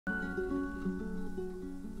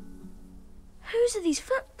Whose are these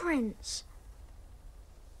footprints?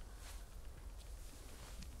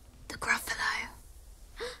 The Gruffalo.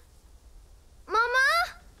 Mama!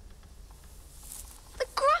 The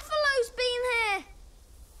Gruffalo's been here!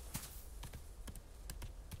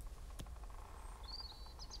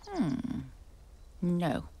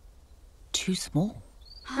 No. Too small.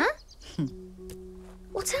 Huh?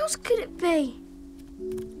 What else could it be?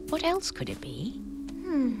 What else could it be?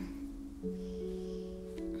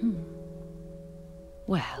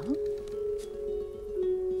 Well,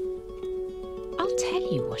 I'll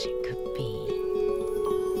tell you what it could be.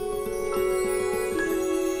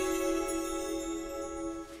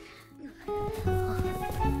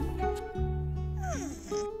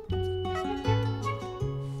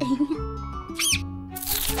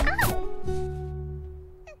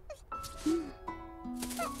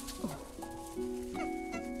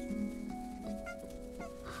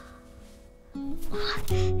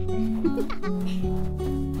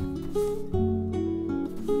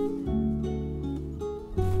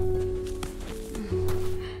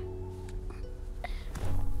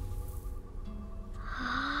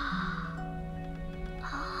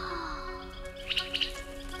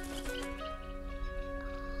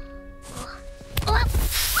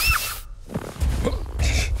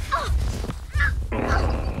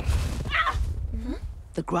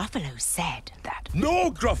 The Gruffalo said that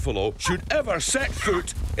no Gruffalo should ever set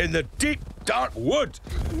foot in the deep, dark wood.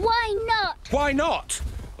 Why not? Why not?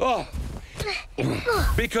 Oh.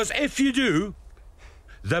 Because if you do,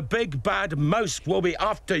 the big bad mouse will be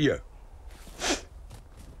after you.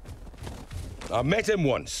 I met him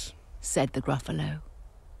once. said the Gruffalo.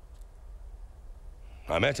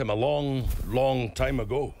 I met him a long, long time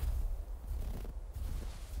ago.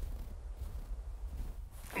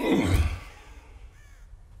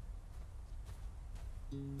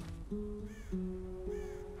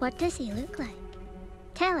 What does he look like?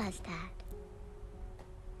 Tell us that.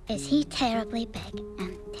 Is he terribly big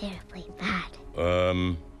and terribly bad?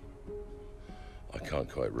 I can't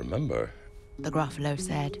quite remember. The Gruffalo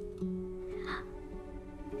said.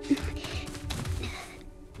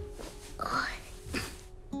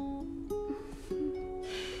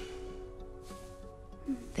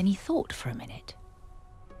 Then he thought for a minute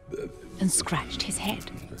and scratched his head.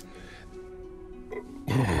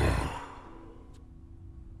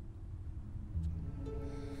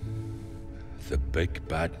 The big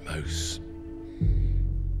bad mouse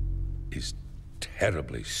is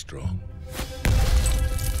terribly strong.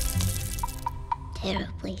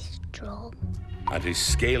 Terribly strong. And his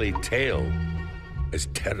scaly tail is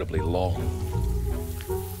terribly long.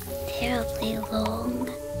 Terribly long.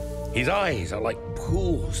 His eyes are like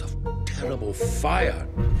pools of terrible fire.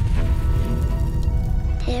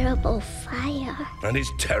 Terrible fire. And his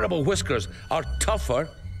terrible whiskers are tougher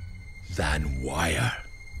than wire.